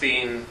 yes, as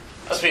being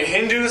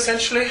Hindu,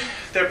 essentially.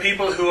 They're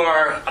people who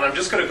are, and I'm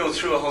just going to go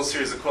through a whole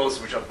series of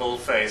quotes which are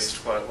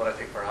bold-faced, what I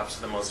think perhaps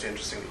are the most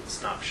interesting little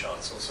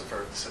snapshots, also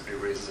for simply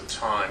reasons of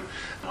time.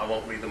 I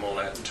won't read them all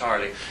out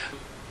entirely.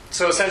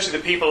 So essentially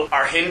the people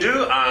are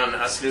Hindu, and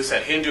as Lou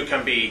said, Hindu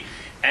can be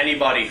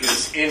anybody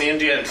who's in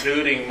India,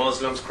 including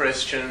Muslims,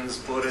 Christians,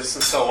 Buddhists,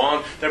 and so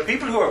on. They're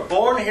people who are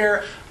born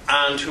here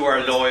and who are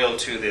loyal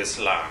to this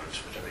land,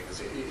 which I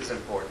think is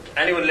important.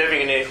 Anyone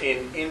living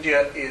in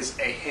India is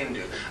a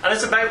Hindu. And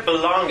it's about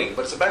belonging,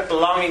 but it's about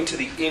belonging to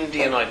the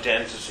Indian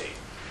identity.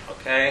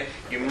 Okay?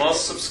 You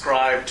must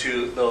subscribe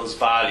to those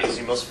values.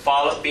 You must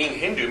follow. Being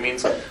Hindu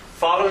means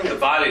following the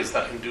values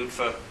that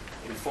Hindutva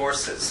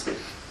enforces.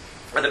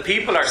 And the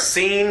people are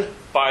seen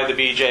by the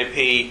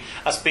BJP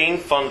as being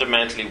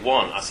fundamentally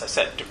one. As I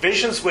said,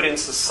 divisions within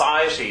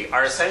society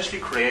are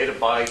essentially created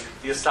by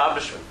the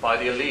establishment, by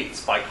the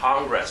elites, by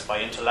Congress,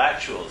 by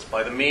intellectuals,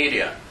 by the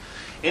media.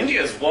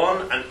 India is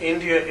one and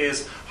India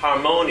is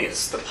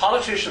harmonious. The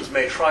politicians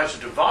may try to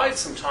divide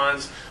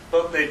sometimes,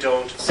 but they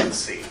don't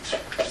succeed.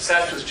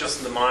 Deception is just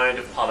in the mind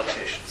of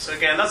politicians. So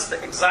again, that's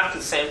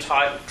exactly the same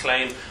type of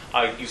claim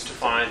I used to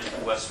find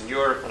in Western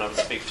Europe when I would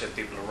speak to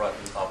people who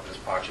right-wing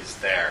populist parties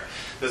there.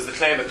 There's the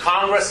claim that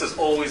Congress has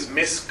always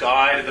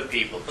misguided the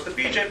people, but the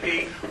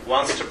BJP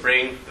wants to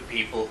bring the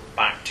people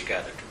back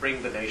together, to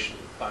bring the nation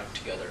back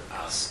together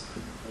as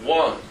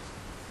one.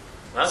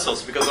 That's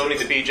also because only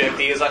the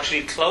BJP is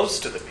actually close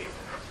to the people.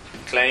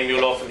 The claim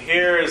you'll often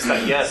hear is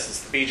that, yes,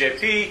 it's the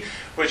BJP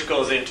which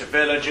goes into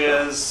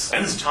villages,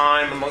 spends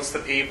time amongst the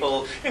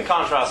people, in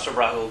contrast to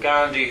Rahul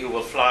Gandhi, who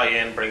will fly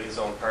in, bring his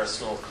own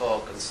personal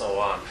cook, and so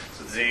on.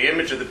 So the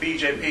image of the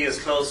BJP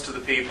is close to the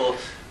people.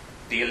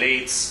 The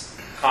elites,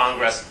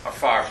 Congress, are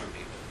far from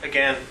people.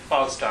 Again,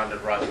 bog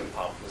standard right-wing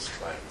populist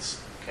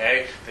claims.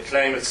 Okay? They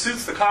claim it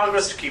suits the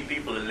Congress to keep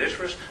people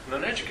illiterate and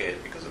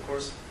uneducated, because, of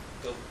course,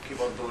 they'll keep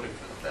on voting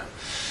for them.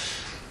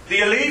 The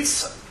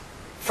elites,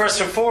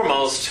 first and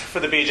foremost, for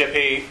the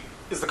BJP,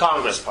 is the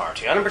Congress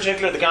Party, and in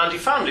particular the Gandhi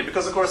family,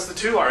 because, of course, the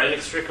two are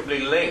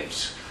inextricably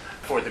linked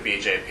for the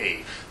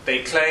BJP. They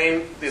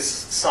claim this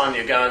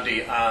Sonia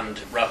Gandhi and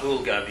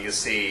Rahul Gandhi you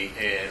see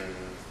in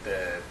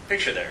the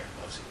picture there,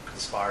 obviously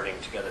conspiring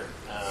together,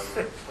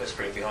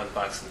 whispering behind the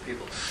backs of the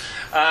people.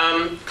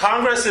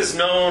 Congress is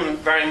known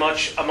very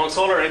much amongst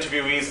all our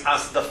interviewees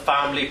as the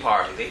family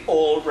party. They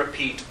all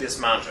repeat this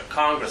mantra: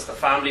 Congress, the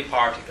family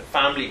party, the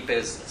family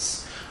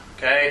business.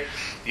 Okay?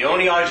 The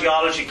only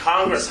ideology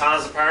Congress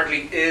has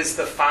apparently is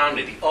the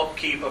family, the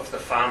upkeep of the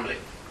family.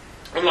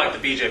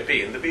 Unlike the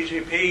BJP. In the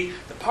BJP,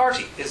 the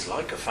party is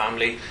like a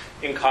family.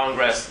 In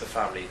Congress, the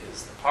family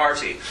is the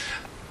party.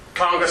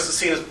 Congress is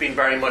seen as being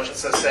very much,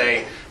 as I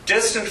say,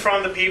 distant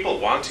from the people,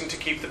 wanting to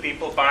keep the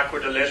people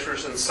backward,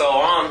 illiterate, and so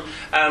on.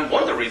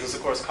 One of the reasons,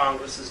 of course,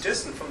 Congress is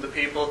distant from the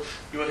people,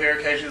 you will hear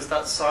occasionally, is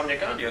that Sonia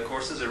Gandhi, of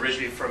course, is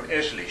originally from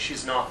Italy.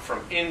 She's not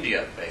from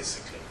India,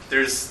 basically.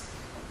 There's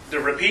the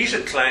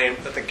repeated claim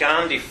that the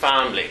Gandhi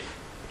family,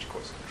 which of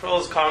course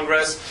controls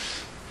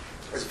Congress,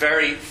 is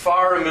very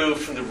far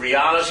removed from the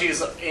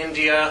realities of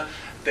India.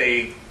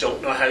 They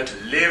don't know how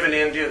to live in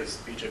India. This is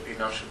the BJP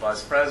National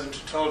Vice President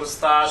who told us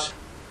that.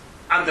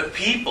 And the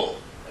people,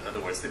 in other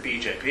words, the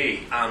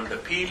BJP and the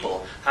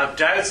people, have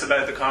doubts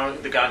about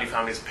the Gandhi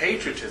family's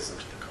patriotism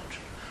to the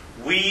country.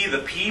 We, the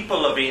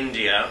people of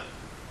India,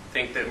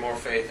 think they have more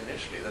faith in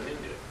Italy than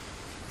India.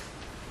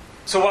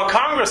 So while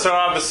Congress are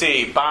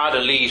obviously bad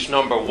elite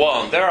number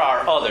one, there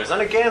are others.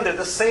 And again, they're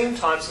the same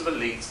types of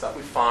elites that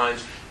we find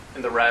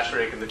in the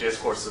rhetoric and the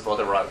discourses of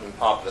other right-wing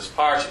populist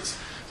parties.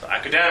 So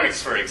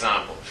academics, for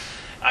example.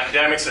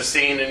 Academics are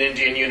seen in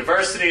Indian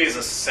universities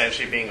as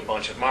essentially being a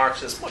bunch of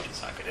Marxists, much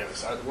as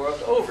academics are the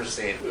world over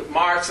seen.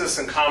 Marxists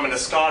and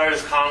communist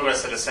scholars,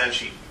 Congress had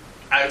essentially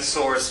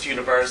outsourced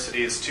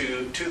universities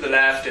to the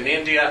left in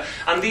India,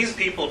 and these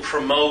people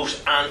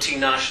promote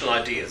anti-national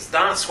ideas.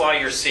 That's why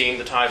you're seeing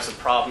the types of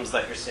problems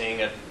that you're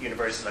seeing at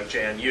universities like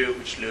JNU,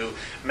 which Lou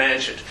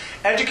mentioned.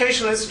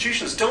 Educational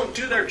institutions don't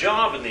do their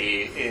job in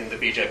the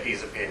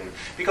BJP's opinion,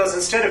 because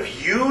instead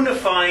of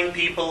unifying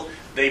people,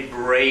 they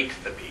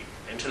break the people.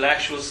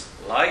 Intellectuals,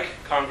 like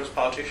Congress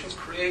politicians,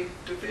 create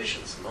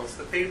divisions amongst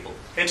the people.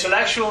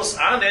 Intellectuals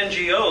and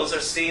NGOs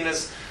are seen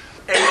as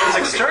agents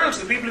external to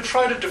the people who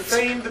try to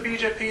defame the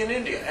BJP in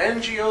India.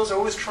 NGOs are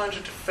always trying to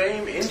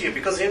defame India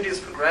because India is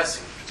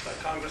progressing. Just like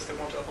Congress, they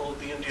want to hold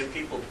the Indian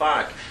people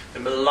back. They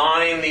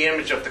malign the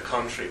image of the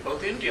country.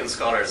 Both Indian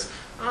scholars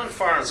and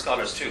foreign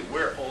scholars too.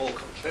 We're all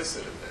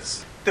complicit in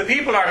this. The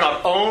people are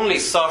not only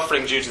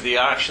suffering due to the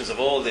actions of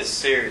all this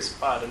series of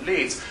bad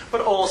elites,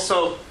 but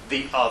also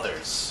the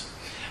others.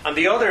 And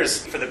the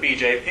others for the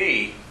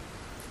BJP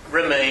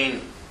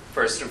remain,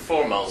 first and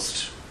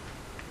foremost,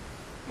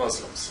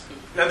 Muslims.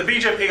 Now, the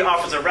BJP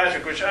offers a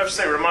rhetoric which I have to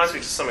say reminds me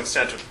to some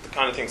extent of the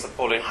kind of things that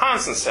Pauline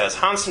Hanson says.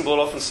 Hanson will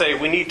often say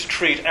we need to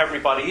treat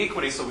everybody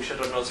equally, so we should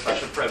have no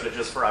special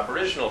privileges for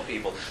Aboriginal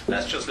people.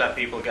 Let's just let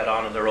people get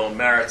on their own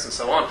merits and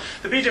so on.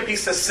 The BJP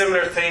says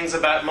similar things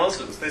about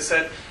Muslims. They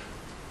said,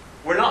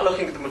 we're not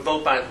looking at them as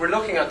vote bank, we're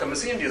looking at them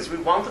as Indians. We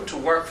want them to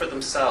work for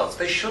themselves.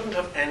 They shouldn't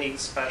have any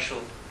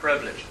special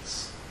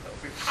privileges.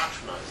 We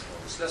patronize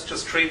ones. Let's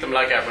just treat them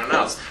like everyone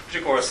else, which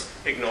of course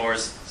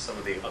ignores some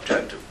of the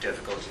objective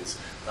difficulties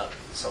that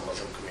some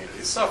Muslim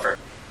communities suffer.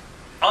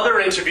 Other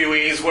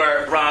interviewees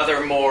were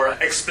rather more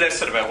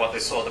explicit about what they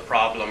saw the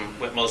problem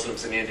with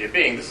Muslims in India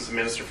being. This is the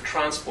Minister for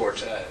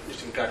Transport,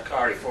 Nitin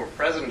Gadkari, former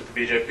president of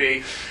the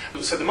BJP,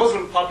 who said the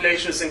Muslim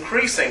population is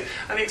increasing,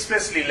 and he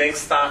explicitly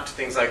links that to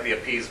things like the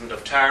appeasement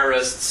of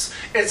terrorists.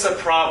 It's a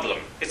problem.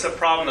 It's a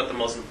problem that the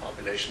Muslim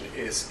population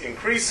is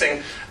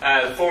increasing.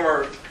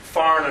 Former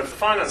Foreign and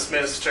Finance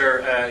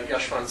Minister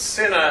Yashwant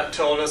Sinha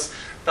told us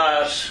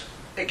that,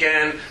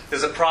 again,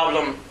 there's a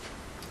problem.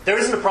 There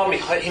isn't a problem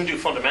with Hindu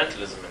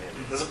fundamentalism in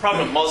India. There's a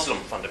problem with Muslim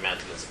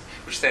fundamentalism,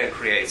 which then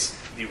creates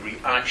the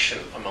reaction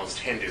amongst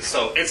Hindus.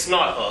 So it's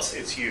not us,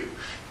 it's you.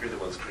 You're the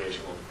ones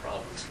creating all the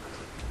problems.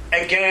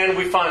 Again,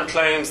 we find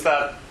claims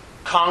that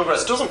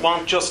Congress doesn't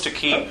want just to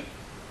keep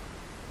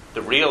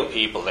the real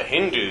people, the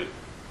Hindu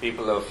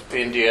people of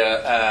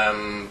India,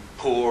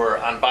 poor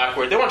and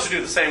backward. They want to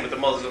do the same with the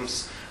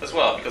Muslims as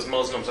well, because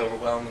Muslims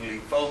overwhelmingly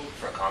vote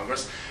for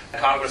Congress.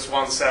 Congress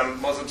wants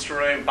Muslims to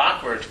remain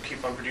backward, to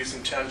keep on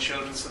producing 10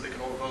 children so they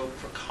can all vote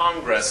for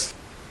Congress.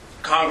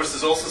 Congress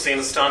is also seen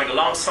as standing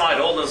alongside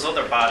all those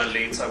other bad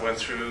elites I went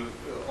through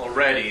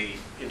already,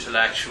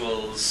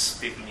 intellectuals,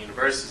 people in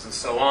universities and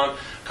so on.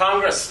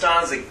 Congress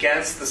stands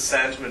against the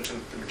sentiment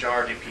of the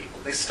majority of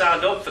people. They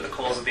stand up for the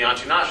cause of the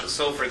anti-nationals.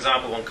 So, for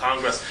example, when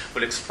Congress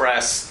will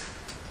express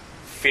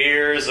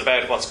fears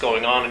about what's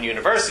going on in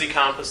university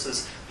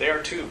campuses, they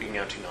are too being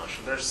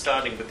anti-national. They're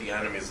standing with the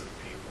enemies of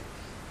the people.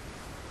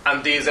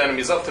 And these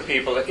enemies of the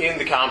people in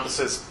the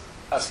campuses,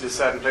 as Lou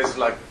said, in places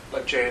like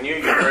JNU,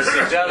 University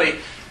of Delhi,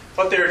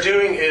 what they're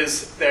doing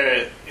is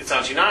it's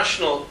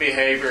anti-national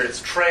behaviour,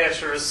 it's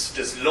traitors,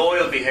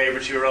 disloyal behaviour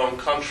to your own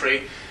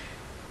country,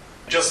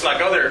 just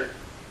like other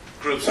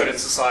groups within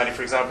society,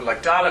 for example,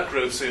 like Dalit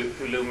groups,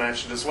 who Lou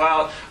mentioned as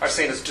well, are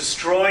seen as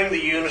destroying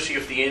the unity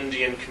of the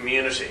Indian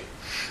community.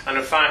 And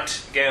in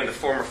fact, again, the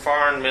former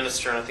foreign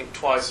minister, and I think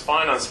twice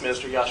finance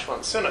minister,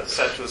 Yashwant Sinha,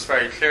 said to us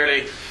very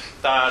clearly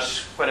that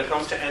when it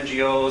comes to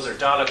NGOs or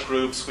Dalit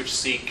groups which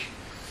seek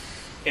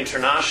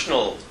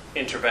international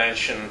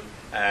intervention,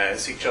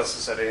 seek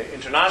justice at an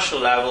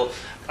international level,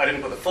 I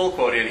didn't put the full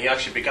quote in, he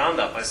actually began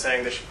that by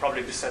saying they should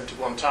probably be sent to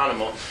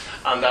Guantanamo,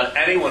 and that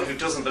anyone who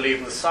doesn't believe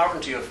in the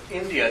sovereignty of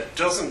India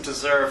doesn't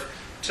deserve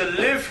to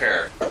live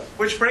here.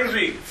 Which brings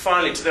me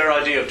finally to their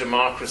idea of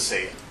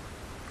democracy.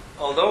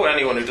 Although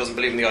anyone who doesn't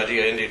believe in the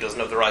idea of India doesn't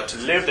have the right to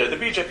live there, the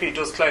BJP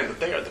does claim that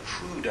they are the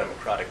true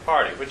democratic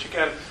party, which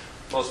again,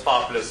 most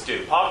populists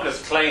do.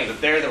 Populists claim that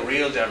they're the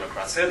real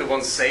Democrats. They're the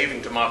ones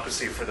saving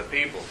democracy for the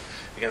people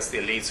against the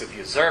elites who've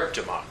usurped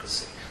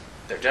democracy.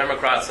 They're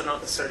Democrats, they're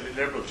not necessarily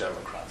liberal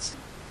Democrats.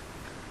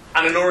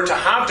 And in order to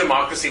have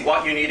democracy,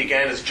 what you need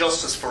again is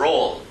justice for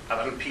all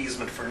and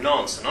appeasement for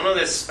none. So none of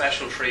this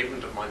special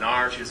treatment of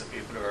minorities, of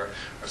people who are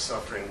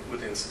suffering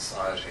within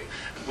society.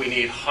 We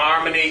need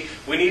harmony.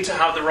 We need to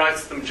have the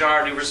rights of the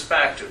majority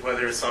respected,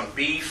 whether it's on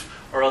beef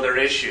or other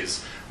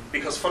issues.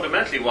 Because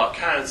fundamentally what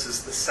counts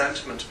is the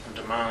sentiment and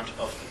demand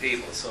of the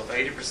people. So if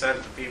 80%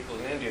 of the people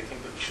in India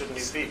think that we shouldn't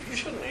eat beef, you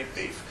shouldn't eat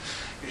beef.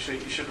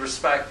 You should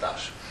respect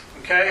that.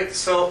 Okay?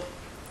 So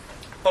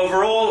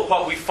overall,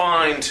 what we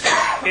find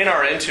in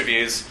our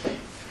interviews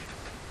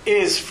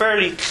is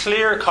fairly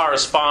clear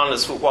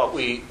correspondence with what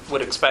we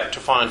would expect to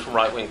find from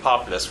right-wing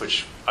populists,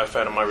 which I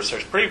found in my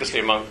research previously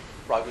among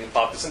right-wing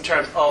populists, in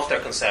terms of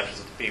their conceptions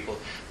of the people,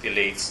 the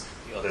elites,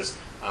 the others,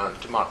 and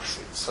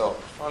democracy. So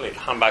finally,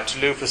 hand back to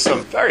Lou for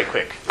some very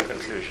quick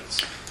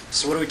conclusions.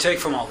 So what do we take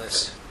from all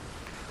this?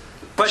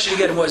 The question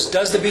again was,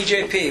 does the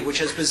BJP, which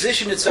has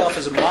positioned itself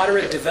as a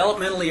moderate,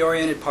 developmentally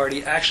oriented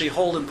party, actually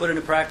hold and put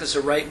into practice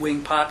a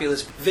right-wing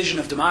populist vision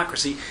of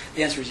democracy?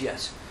 The answer is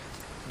yes.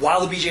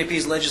 While the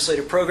BJP's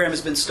legislative program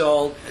has been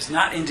stalled, has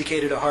not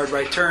indicated a hard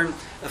right turn,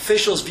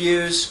 officials'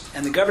 views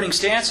and the governing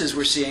stances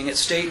we're seeing at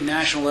state and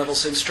national level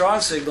send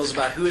strong signals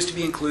about who is to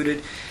be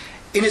included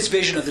in its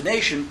vision of the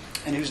nation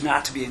and who's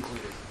not to be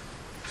included.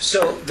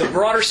 So the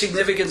broader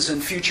significance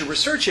and future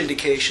research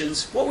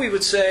indications, what we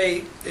would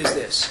say is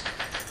this.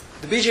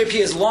 The BJP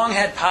has long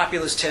had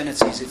populist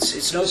tendencies.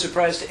 It's no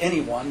surprise to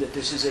anyone that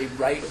this is a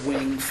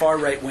right-wing, far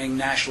right-wing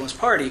nationalist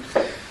party,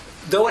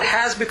 though it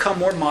has become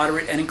more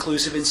moderate and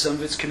inclusive in some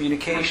of its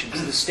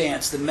communications, the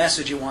stance, the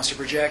message it wants to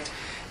project.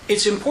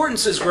 Its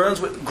importance has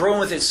grown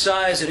with its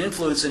size and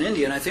influence in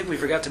India, and I think we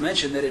forgot to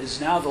mention that it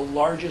is now the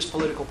largest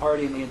political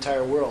party in the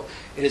entire world.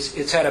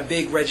 It's had a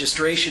big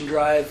registration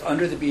drive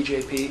under the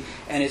BJP,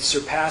 and it's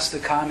surpassed the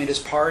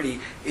Communist Party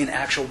in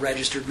actual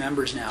registered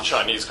members now.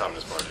 Chinese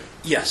Communist Party.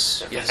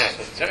 Yes.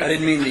 I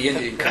didn't mean the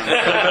Indian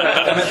Communist Party.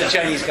 I meant the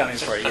Chinese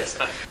Communist Party, yes.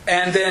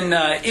 And then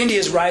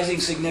India's rising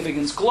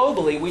significance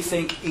globally, we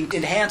think,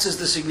 enhances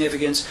the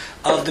significance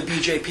of the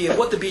BJP and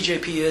what the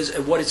BJP is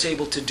and what it's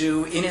able to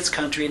do in its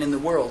country and in the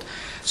world.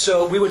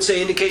 So we would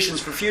say indications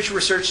for future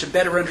research to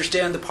better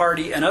understand the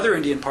party and other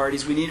Indian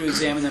parties, we need to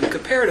examine them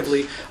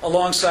comparatively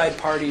alongside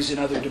parties in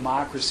other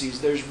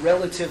democracies. There's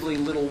relatively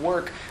little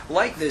work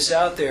like this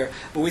out there,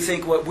 but we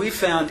think what we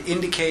found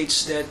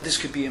indicates that this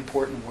could be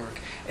important work.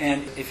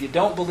 And if you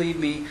don't believe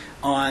me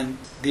on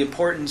the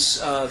importance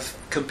of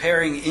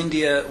comparing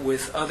India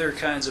with other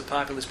kinds of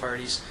populist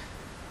parties,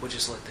 we'll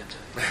just let them tell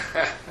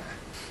you.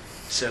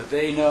 So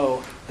they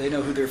know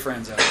who their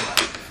friends are.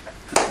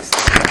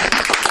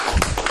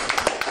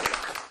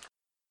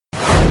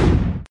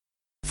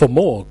 For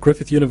more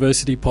Griffith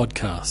University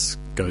podcasts,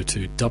 go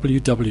to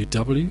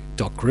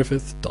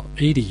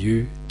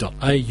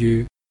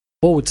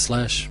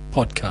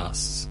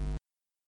www.griffith.edu.au/podcasts.